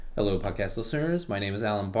Hello, podcast listeners. My name is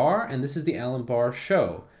Alan Barr, and this is the Alan Barr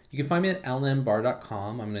Show. You can find me at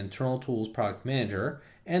alanbarr.com. I'm an internal tools product manager,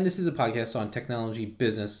 and this is a podcast on technology,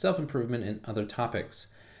 business, self improvement, and other topics.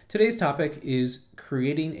 Today's topic is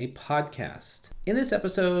creating a podcast. In this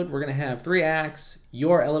episode, we're going to have 3 acts: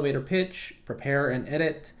 your elevator pitch, prepare and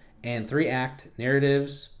edit, and 3-act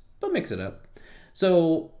narratives, but mix it up.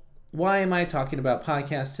 So, why am I talking about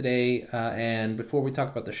podcasts today? And before we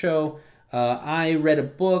talk about the show, I read a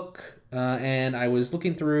book and I was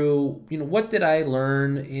looking through, what did I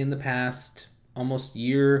learn in the past almost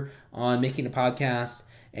year on making a podcast?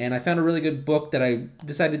 And I found a really good book that I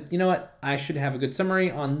decided, I should have a good summary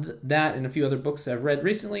on that and a few other books I've read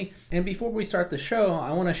recently. And before we start the show,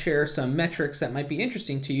 I want to share some metrics that might be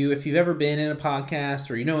interesting to you if you've ever been in a podcast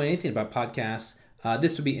or you know anything about podcasts.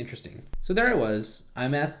 This would be interesting. So there I was.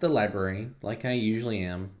 I'm at the library, like I usually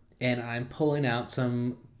am, and I'm pulling out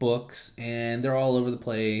some books, and they're all over the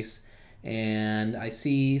place. And I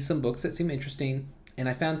see some books that seem interesting, and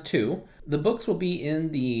I found 2. The books will be in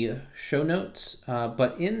the show notes,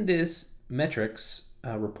 but in this metrics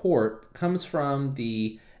report comes from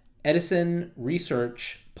the Edison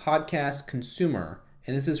Research Podcast Consumer,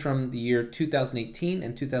 and this is from the year 2018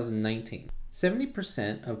 and 2019.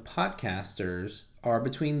 70% of podcasters are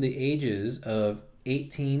between the ages of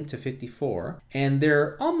 18 to 54, and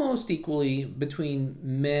they're almost equally between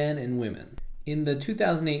men and women. In the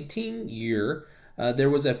 2018 year,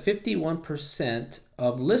 there was a 51%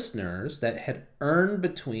 of listeners that had earned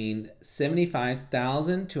between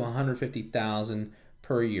 $75,000 to $150,000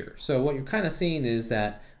 per year. So what you're kind of seeing is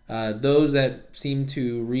that those that seem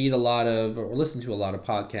to read a lot of or listen to a lot of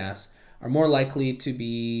podcasts are more likely to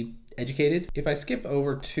be educated. If I skip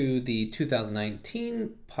over to the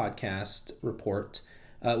 2019 podcast report,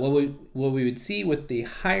 what we would see with the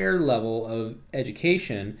higher level of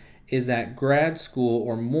education is that grad school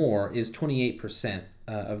or more is 28%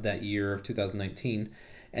 of that year of 2019.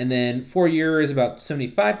 And then 4-year is about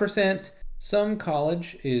 75%. Some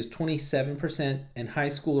college is 27%, and high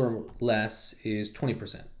school or less is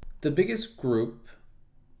 20%. The biggest group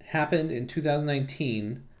happened in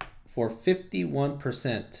 2019 for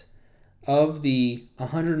 51% of the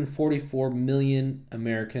 144 million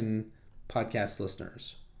American podcast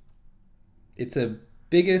listeners. It's a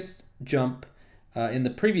biggest jump in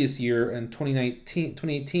the previous year in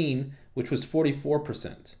 2018, which was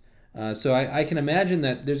 44%. So I can imagine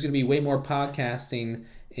that there's going to be way more podcasting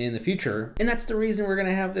in the future. And that's the reason we're going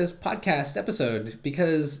to have this podcast episode,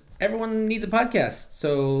 because everyone needs a podcast.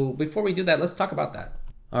 So before we do that, let's talk about that.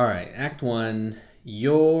 All right, Act 1,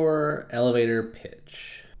 your elevator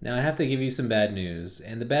pitch. Now, I have to give you some bad news,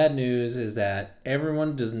 and the bad news is that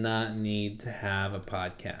everyone does not need to have a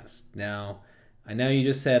podcast. Now, I know you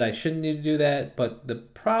just said I shouldn't need to do that, but the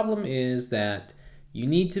problem is that you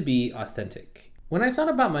need to be authentic. When I thought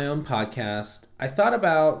about my own podcast, I thought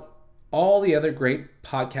about all the other great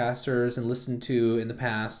podcasters and listened to in the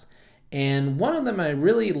past, and one of them I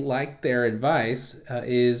really liked their advice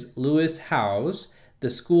is Lewis Howes, The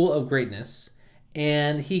School of Greatness.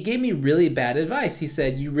 And he gave me really bad advice. He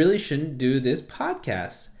said, you really shouldn't do this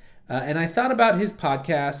podcast. And I thought about his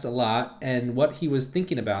podcast a lot and what he was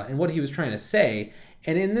thinking about and what he was trying to say.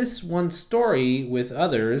 And in this one story with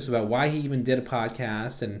others about why he even did a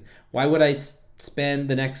podcast and why would I spend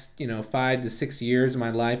the next 5 to 6 years of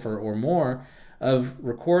my life or more of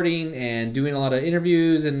recording and doing a lot of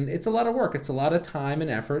interviews. And it's a lot of work. It's a lot of time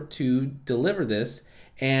and effort to deliver this.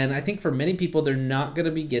 And I think for many people, they're not going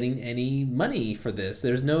to be getting any money for this.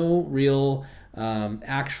 There's no real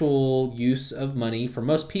actual use of money for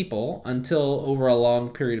most people until over a long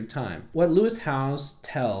period of time. What Lewis Howes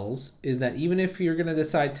tells is that even if you're going to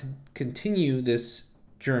decide to continue this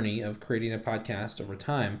journey of creating a podcast over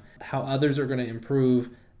time, how others are going to improve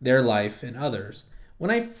their life and others.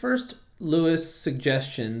 When I first Lewis'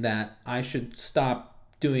 suggestion that I should stop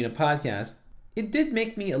doing a podcast, it did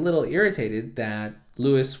make me a little irritated that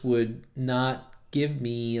Lewis would not give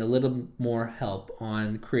me a little more help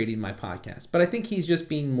on creating my podcast. But I think he's just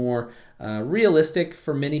being more realistic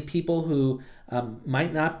for many people who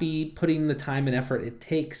might not be putting the time and effort it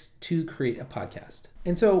takes to create a podcast.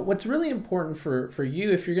 And so what's really important for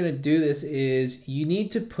you if you're going to do this is you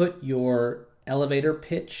need to put your elevator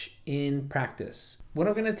pitch in practice. What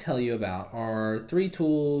I'm going to tell you about are 3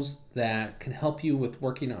 tools that can help you with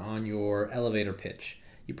working on your elevator pitch.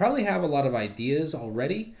 You probably have a lot of ideas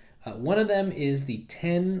already. One of them is the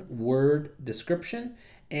 10-word description.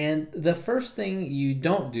 And the first thing you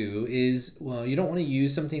don't do is, you don't want to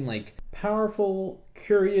use something like powerful,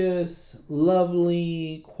 curious,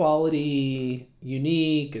 lovely, quality,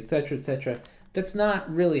 unique, etc., etc. that's not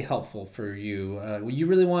really helpful for you. You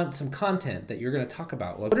really want some content that you're going to talk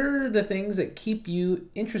about. Like, what are the things that keep you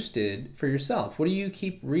interested for yourself? What do you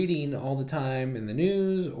keep reading all the time in the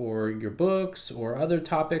news or your books or other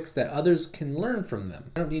topics that others can learn from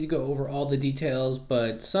them? I don't need to go over all the details,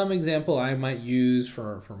 but some example I might use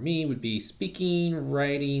for me would be speaking,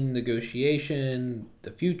 writing, negotiation,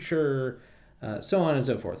 the future, so on and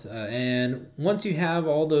so forth. And once you have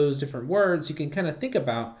all those different words, you can kind of think of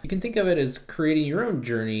it as creating your own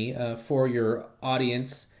journey for your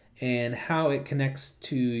audience and how it connects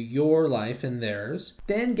to your life and theirs.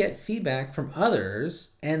 Then get feedback from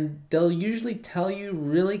others, and they'll usually tell you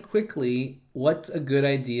really quickly what's a good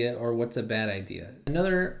idea or what's a bad idea.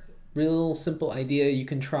 Another real simple idea you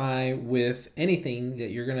can try with anything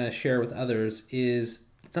that you're going to share with others is,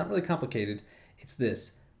 it's not really complicated. It's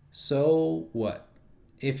this. So what?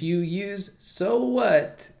 If you use so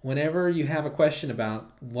what whenever you have a question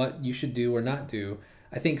about what you should do or not do,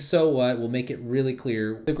 I think so what will make it really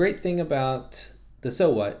clear. The great thing about the so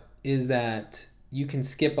what is that you can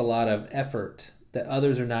skip a lot of effort that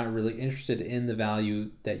others are not really interested in the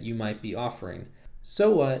value that you might be offering.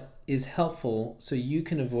 So what is helpful so you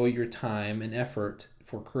can avoid your time and effort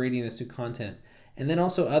for creating this new content. And then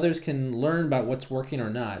also others can learn about what's working or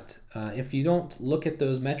not. If you don't look at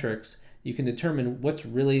those metrics, you can determine what's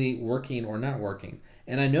really working or not working.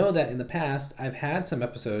 And I know that in the past, I've had some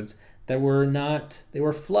episodes that they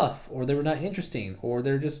were fluff, or they were not interesting, or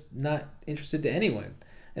they're just not interested to anyone.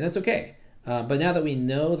 And that's okay. But now that we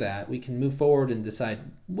know that, we can move forward and decide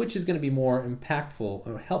which is going to be more impactful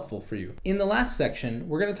or helpful for you. In the last section,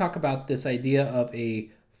 we're going to talk about this idea of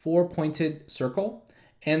a 4-pointed circle.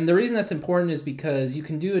 And the reason that's important is because you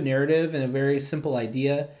can do a narrative and a very simple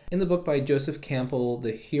idea. In the book by Joseph Campbell,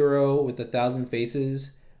 The Hero with 1,000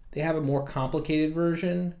 Faces, they have a more complicated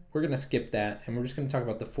version. We're going to skip that, and we're just going to talk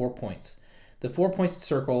about the 4 points. The 4-point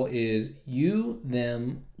circle is you,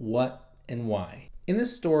 them, what, and why. In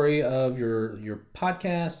this story of your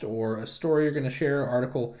podcast or a story you're going to share,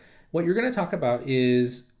 article, what you're going to talk about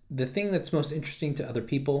is the thing that's most interesting to other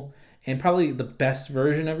people and probably the best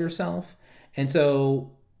version of yourself. And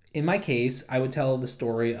so in my case, I would tell the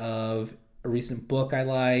story of a recent book I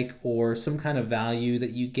like, or some kind of value that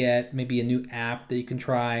you get, maybe a new app that you can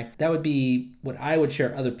try. That would be what I would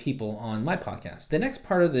share other people on my podcast. The next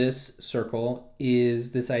part of this circle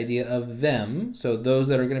is this idea of them. So those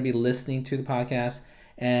that are going to be listening to the podcast,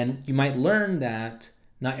 and you might learn that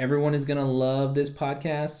not everyone is going to love this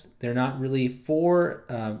podcast. They're not really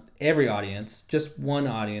for every audience, just one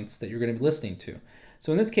audience that you're going to be listening to.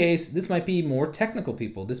 So in this case, this might be more technical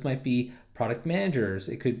people. This might be product managers.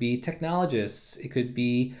 It could be technologists. It could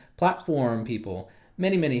be platform people,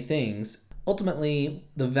 many, many things. Ultimately,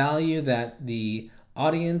 the value that the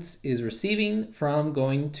audience is receiving from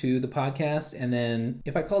going to the podcast. And then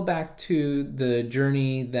if I call back to the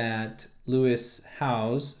journey that Lewis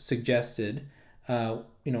Howes suggested,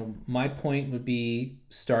 my point would be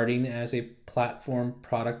starting as a platform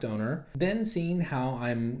product owner, then seeing how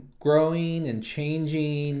I'm growing and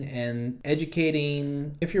changing and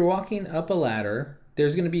educating. If you're walking up a ladder,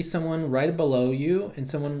 there's going to be someone right below you and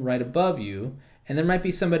someone right above you. And there might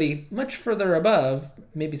be somebody much further above,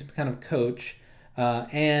 maybe some kind of coach,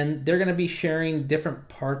 and they're going to be sharing different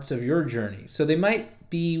parts of your journey. So they might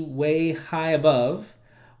be way high above,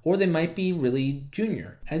 or they might be really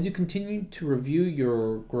junior. As you continue to review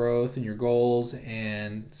your growth and your goals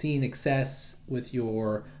and seeing success with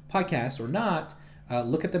your podcast or not,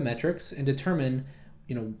 look at the metrics and determine,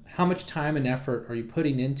 how much time and effort are you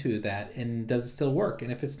putting into that, and does it still work?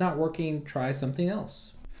 And if it's not working, try something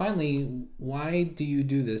else. Finally, why do you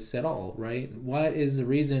do this at all, right? What is the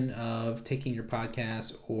reason of taking your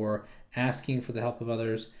podcast or asking for the help of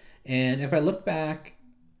others? And if I look back,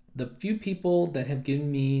 the few people that have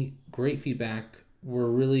given me great feedback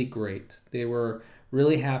were really great. They were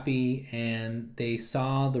really happy, and they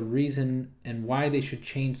saw the reason and why they should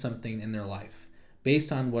change something in their life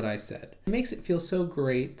based on what I said. It makes it feel so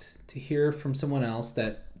great to hear from someone else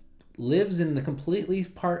that lives in the completely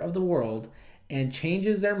part of the world and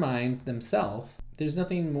changes their mind themselves. There's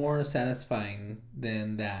nothing more satisfying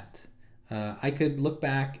than that. I could look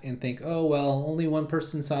back and think, oh, well, only one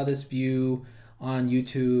person saw this view on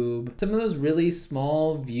YouTube. Some of those really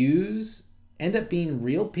small views end up being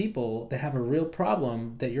real people that have a real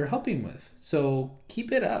problem that you're helping with. So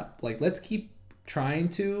keep it up. Let's keep trying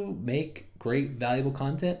to make great, valuable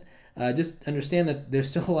content. Just understand that there's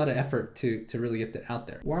still a lot of effort to really get that out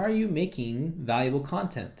there. Why are you making valuable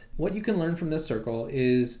content? What you can learn from this circle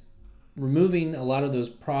is removing a lot of those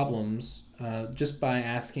problems just by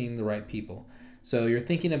asking the right people. So you're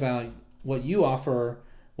thinking about what you offer,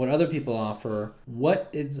 what other people offer, what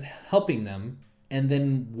is helping them, and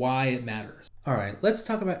then why it matters. All right, let's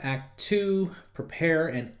talk about Act 2, prepare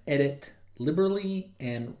and edit liberally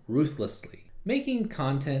and ruthlessly. Making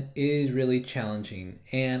content is really challenging,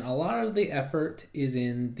 and a lot of the effort is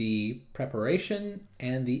in the preparation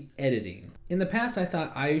and the editing. In the past, I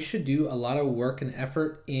thought I should do a lot of work and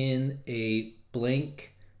effort in a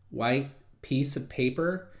blank white piece of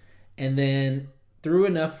paper, and then through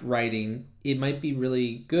enough writing, it might be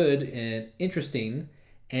really good and interesting,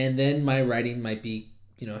 and then my writing might be,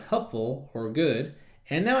 helpful or good.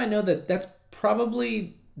 And now I know that that's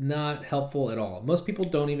probably not helpful at all. Most people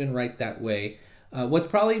don't even write that way. What's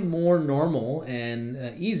probably more normal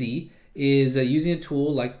and easy is using a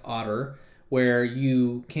tool like Otter, where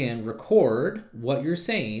you can record what you're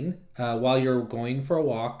saying while you're going for a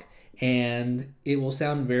walk, and it will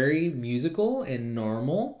sound very musical and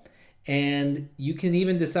normal. And you can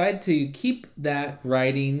even decide to keep that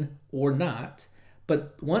writing or not.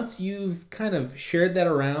 But once you've kind of shared that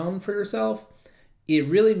around for yourself, it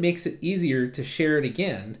really makes it easier to share it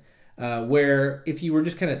again. Where if you were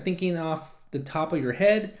just kind of thinking off the top of your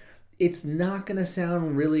head, it's not going to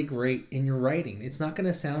sound really great in your writing. It's not going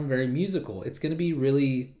to sound very musical. It's going to be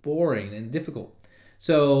really boring and difficult.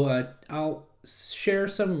 So I'll share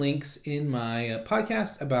some links in my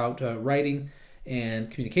podcast about writing and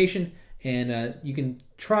communication. And you can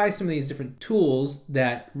try some of these different tools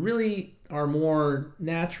that really are more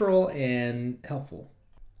natural and helpful.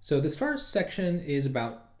 So this first section is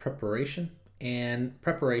about preparation, and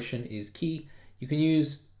preparation is key. You can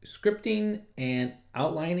use scripting and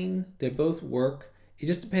outlining. They both work. It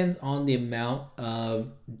just depends on the amount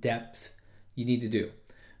of depth you need to do.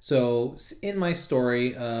 So in my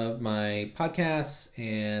story of my podcasts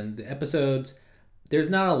and the episodes, there's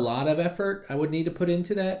not a lot of effort I would need to put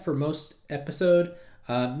into that for most episode.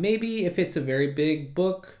 Maybe if it's a very big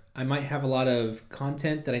book, I might have a lot of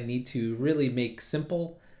content that I need to really make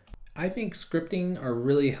simple. I think scripting are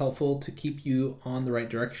really helpful to keep you on the right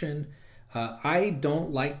direction. I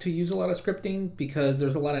don't like to use a lot of scripting because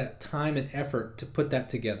there's a lot of time and effort to put that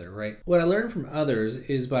together, right? What I learned from others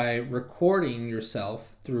is by recording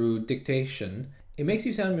yourself through dictation, it makes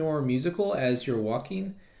you sound more musical as you're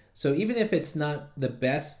walking. So even if it's not the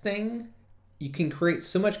best thing, you can create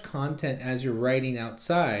so much content as you're writing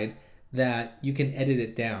outside that you can edit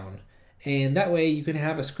it down. And that way you can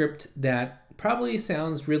have a script that probably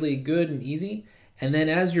sounds really good and easy. And then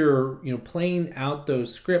as you're playing out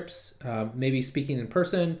those scripts, maybe speaking in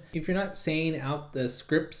person, if you're not saying out the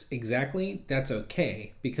scripts exactly, that's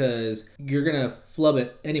okay, because you're gonna flub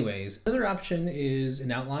it anyways. Another option is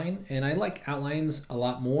an outline, and I like outlines a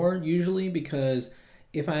lot more usually because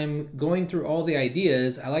if I'm going through all the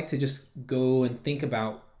ideas, I like to just go and think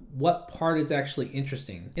about what part is actually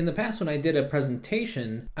interesting. In the past, when I did a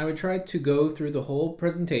presentation, I would try to go through the whole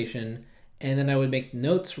presentation, and then I would make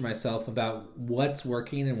notes for myself about what's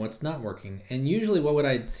working and what's not working. And usually what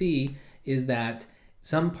I'd see is that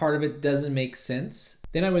some part of it doesn't make sense.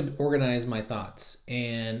 Then I would organize my thoughts,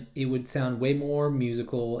 and it would sound way more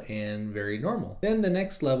musical and very normal. Then the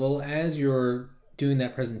next level, as you're doing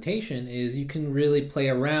that presentation, is you can really play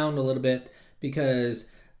around a little bit,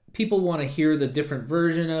 because people want to hear the different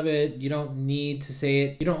version of it. You don't need to say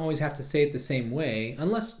it. You don't always have to say it the same way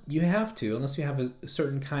unless you have to, unless you have a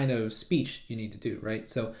certain kind of speech you need to do, right?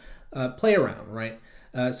 So play around, right?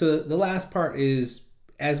 So the last part is,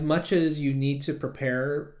 as much as you need to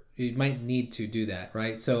prepare, you might need to do that,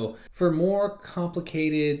 right? So for more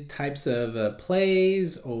complicated types of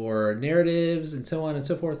plays or narratives and so on and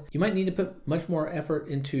so forth, you might need to put much more effort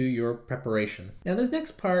into your preparation. Now this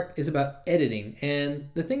next part is about editing. And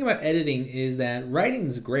the thing about editing is that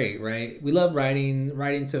writing's great, right? We love writing,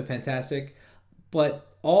 writing's so fantastic,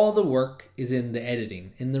 but all the work is in the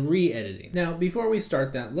editing, in the re-editing. Now, before we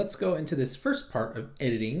start that, let's go into this first part of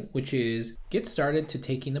editing, which is get started to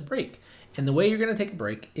taking a break. And the way you're going to take a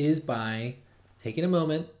break is by taking a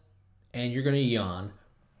moment and you're going to yawn.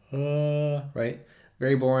 Right?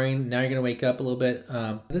 Very boring. Now you're going to wake up a little bit.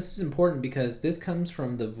 This is important because this comes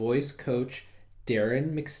from the voice coach,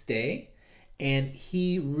 Darren McStay. And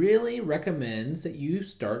he really recommends that you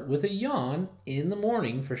start with a yawn in the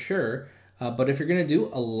morning for sure. But if you're going to do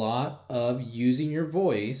a lot of using your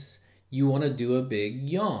voice, you want to do a big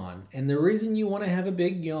yawn. And the reason you want to have a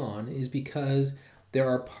big yawn is because there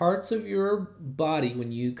are parts of your body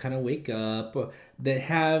when you kind of wake up that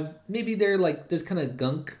have, maybe they're like, there's kind of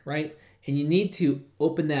gunk, right? And you need to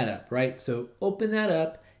open that up, right? So open that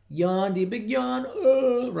up, yawn, do a big yawn,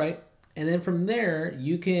 right? And then from there,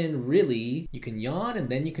 you can yawn, and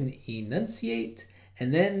then you can enunciate,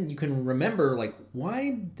 And then you can remember, like,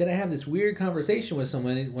 why did I have this weird conversation with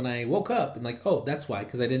someone when I woke up? And like, oh, that's why,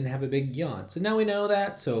 because I didn't have a big yawn. So now we know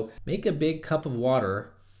that. So make a big cup of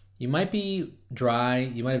water. You might be dry.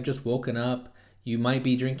 You might have just woken up. You might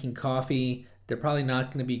be drinking coffee. They're probably not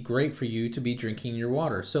going to be great for you to be drinking your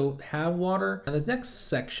water. So have water. Now, this next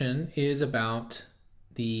section is about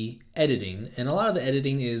the editing. And a lot of the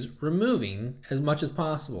editing is removing as much as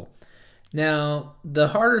possible. Now, the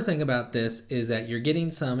harder thing about this is that you're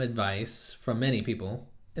getting some advice from many people,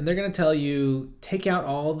 and they're going to tell you, take out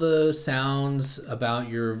all the sounds about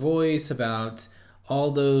your voice, about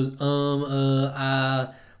all those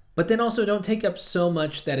but then also don't take up so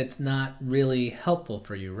much that it's not really helpful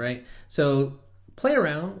for you, right? So play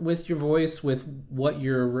around with your voice, with what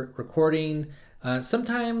you're recording.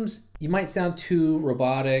 Sometimes you might sound too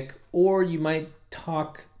robotic, or you might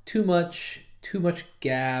talk too much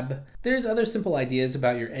gab. There's other simple ideas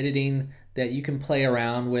about your editing that you can play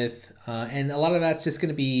around with, and a lot of that's just going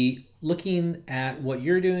to be looking at what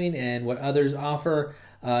you're doing and what others offer.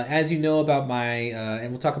 As you know about my,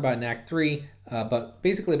 and we'll talk about in Act 3, but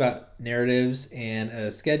basically about narratives and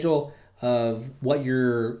a schedule of what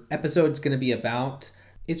your episode's going to be about.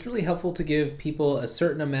 It's really helpful to give people a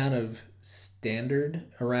certain amount of standard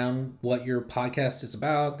around what your podcast is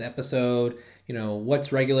about, the episode,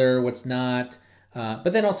 what's regular, what's not,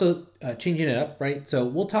 but then also changing it up, right? So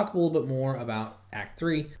we'll talk a little bit more about Act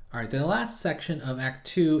 3. All right, then the last section of Act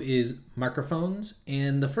 2 is microphones.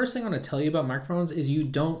 And the first thing I want to tell you about microphones is you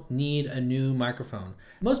don't need a new microphone.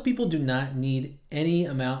 Most people do not need any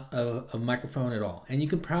amount of microphone at all. And you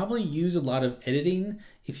can probably use a lot of editing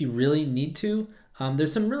if you really need to.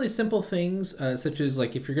 There's some really simple things, such as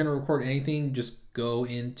like if you're going to record anything, just go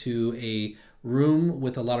into a room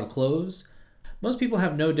with a lot of clothes. Most people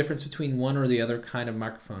have no difference between one or the other kind of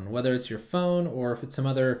microphone, whether it's your phone or if it's some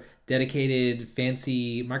other dedicated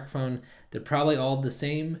fancy microphone. They're probably all the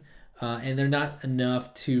same, and they're not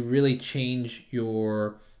enough to really change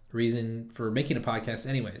your reason for making a podcast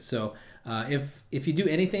anyway. So if you do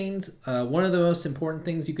anything, one of the most important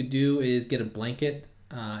things you could do is get a blanket,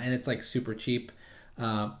 and it's like super cheap.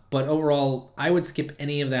 But overall, I would skip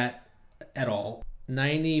any of that at all.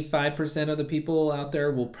 95% of the people out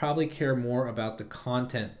there will probably care more about the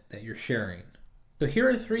content that you're sharing. So here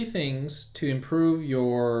are 3 things to improve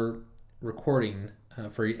your recording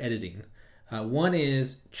for your editing. One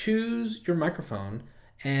is choose your microphone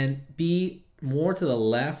and be more to the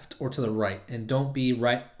left or to the right, and don't be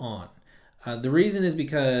right on. The reason is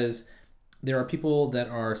because there are people that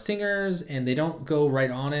are singers and they don't go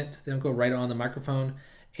right on it. They don't go right on the microphone.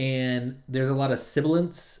 And there's a lot of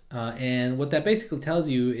sibilants, and what that basically tells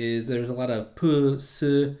you is there's a lot of p, s,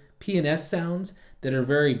 p, and s sounds that are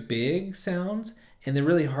very big sounds, and they're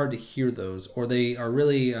really hard to hear those, or they are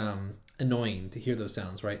really annoying to hear those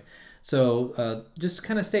sounds, right? So just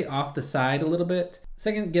kind of stay off the side a little bit.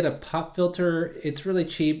 Second, get a pop filter. It's really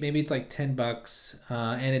cheap. Maybe it's like $10,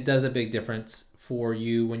 and it does a big difference for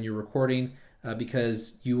you when you're recording,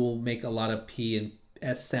 because you will make a lot of p and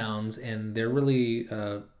S sounds, and they're really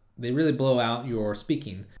they really blow out your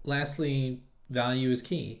speaking. Lastly, value is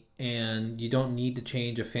key, and you don't need to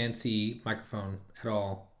change a fancy microphone at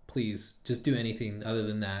all. Please just do anything other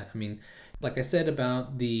than that. I mean, like I said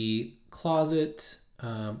about the closet,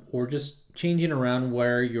 or just changing around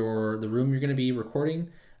where the room you're going to be recording,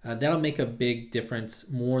 that'll make a big difference,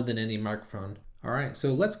 more than any microphone. All right,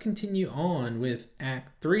 so let's continue on with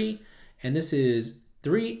Act 3, and this is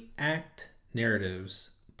 3-act narratives,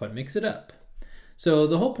 but mix it up. So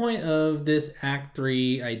the whole point of this Act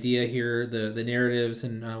 3 idea here, the narratives,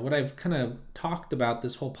 and what I've kind of talked about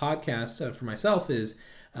this whole podcast for myself is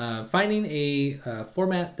finding a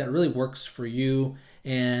format that really works for you,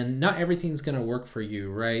 and not everything's going to work for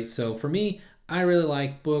you, right? So for me, I really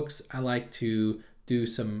like books. I like to do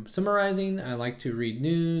some summarizing. I like to read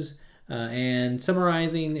news. And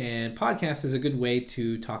summarizing and podcast is a good way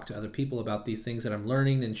to talk to other people about these things that I'm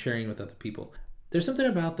learning and sharing with other people. There's something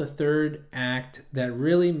about the 3rd act that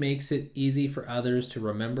really makes it easy for others to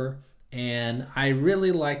remember. And I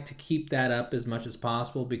really like to keep that up as much as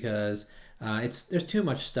possible, because there's too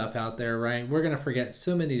much stuff out there, right? We're going to forget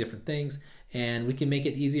so many different things, and we can make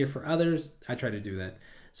it easier for others. I try to do that.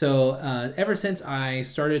 So ever since I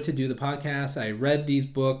started to do the podcast, I read these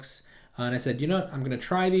books. And I said, you know what, I'm going to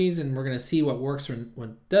try these, and we're going to see what works or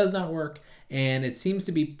what does not work. And it seems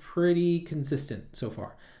to be pretty consistent so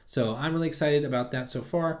far. So I'm really excited about that so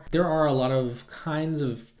far. There are a lot of kinds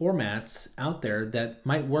of formats out there that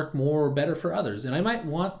might work more or better for others, and I might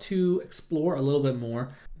want to explore a little bit more.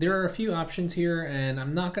 There are a few options here, and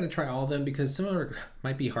I'm not going to try all of them because some of them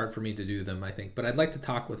might be hard for me to do them, I think. But I'd like to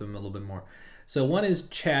talk with them a little bit more. So one is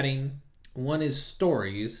chatting, one is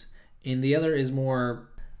stories, and the other is more,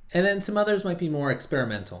 and then some others might be more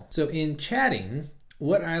experimental. So in chatting,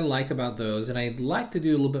 what I like about those, and I'd like to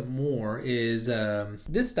do a little bit more, is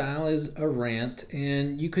this style is a rant,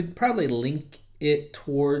 and you could probably link it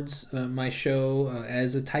towards my show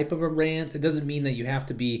as a type of a rant. It doesn't mean that you have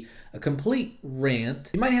to be a complete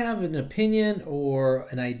rant. You might have an opinion or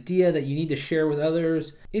an idea that you need to share with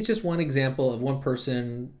others. It's just one example of one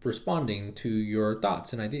person responding to your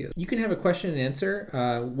thoughts and ideas. You can have a question and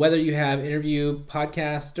answer, whether you have interview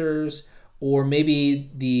podcasters or maybe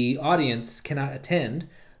the audience cannot attend.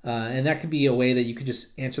 And that could be a way that you could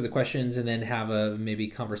just answer the questions and then have a maybe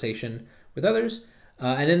conversation with others.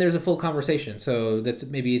 And then there's a full conversation. So that's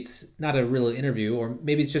maybe it's not a real interview, or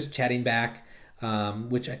maybe it's just chatting back,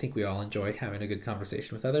 which I think we all enjoy, having a good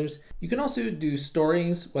conversation with others. You can also do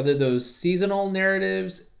stories, whether those seasonal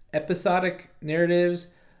narratives, episodic narratives,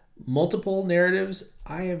 multiple narratives.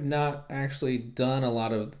 I have not actually done a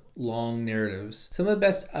lot of long narratives. Some of the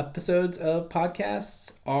best episodes of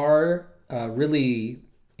podcasts are really,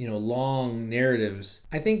 long narratives.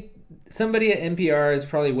 I think somebody at NPR is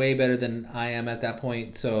probably way better than I am at that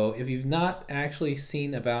point. So if you've not actually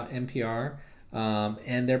seen about NPR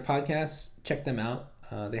and their podcasts, check them out.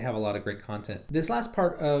 They have a lot of great content. This last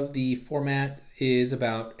part of the format is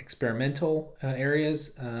about experimental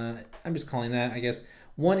areas. I'm just calling that, I guess.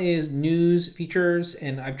 One is news features,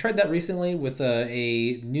 and I've tried that recently with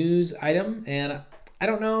a news item, and I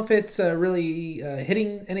don't know if it's really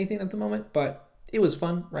hitting anything at the moment, but it was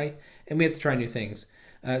fun, right? And we have to try new things.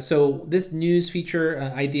 So this news feature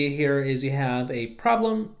idea here is you have a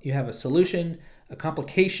problem, you have a solution, a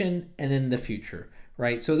complication, and then the future,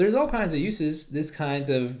 right? So there's all kinds of uses, this kinds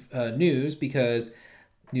of news, because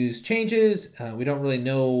news changes. We don't really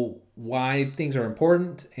know why things are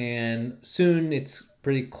important, and soon it's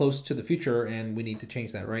pretty close to the future and we need to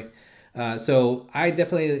change that, right? So I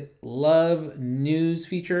definitely love news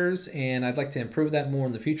features, and I'd like to improve that more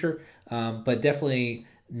in the future, but definitely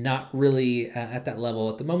not really at that level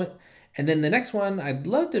at the moment. And then the next one, I'd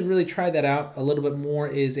love to really try that out a little bit more,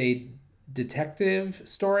 is a detective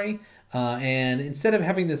story. And instead of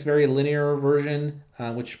having this very linear version,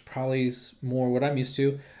 which probably is more what I'm used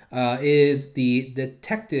to, is the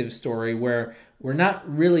detective story, where we're not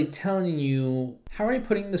really telling you how are you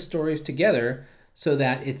putting the stories together so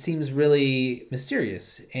that it seems really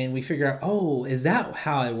mysterious. And we figure out, oh, is that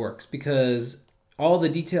how it works? Because all the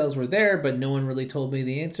details were there, but no one really told me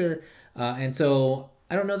the answer. And so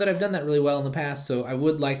I don't know that I've done that really well in the past, so I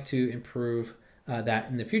would like to improve that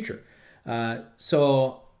in the future.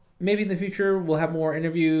 So maybe in the future we'll have more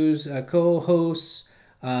interviews, co-hosts.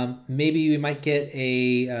 Maybe we might get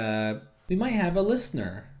we might have a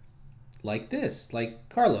listener like this, like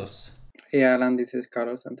Carlos. Hey Alan, this is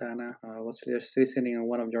Carlos Santana. I was just listening on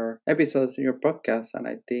one of your episodes in your podcast, and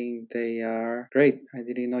I think they are great. I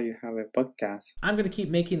didn't know you have a podcast. I'm going to keep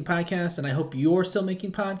making podcasts, and I hope you're still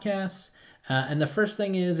making podcasts. And the first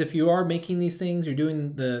thing is, if you are making these things, you're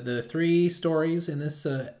doing the 3 stories in this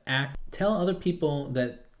act, tell other people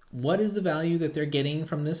that what is the value that they're getting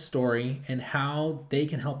from this story and how they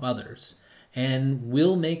can help others. And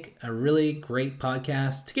we'll make a really great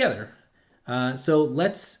podcast together. So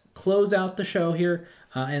let's close out the show here,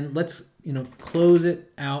 and let's close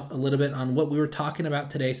it out a little bit on what we were talking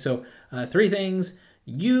about today. So 3 things: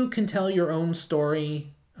 you can tell your own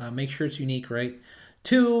story, make sure it's unique, right?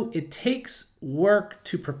 2, it takes work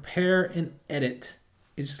to prepare and edit.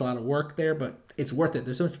 It's just a lot of work there, but it's worth it.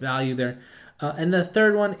 There's so much value there. And the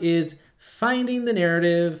third one is finding the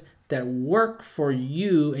narrative that work for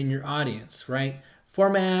you and your audience, right?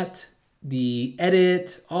 Format, the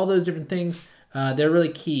edit, all those different things, they're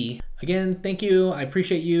really key. Again, thank you. I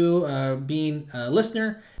appreciate you being a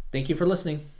listener. Thank you for listening.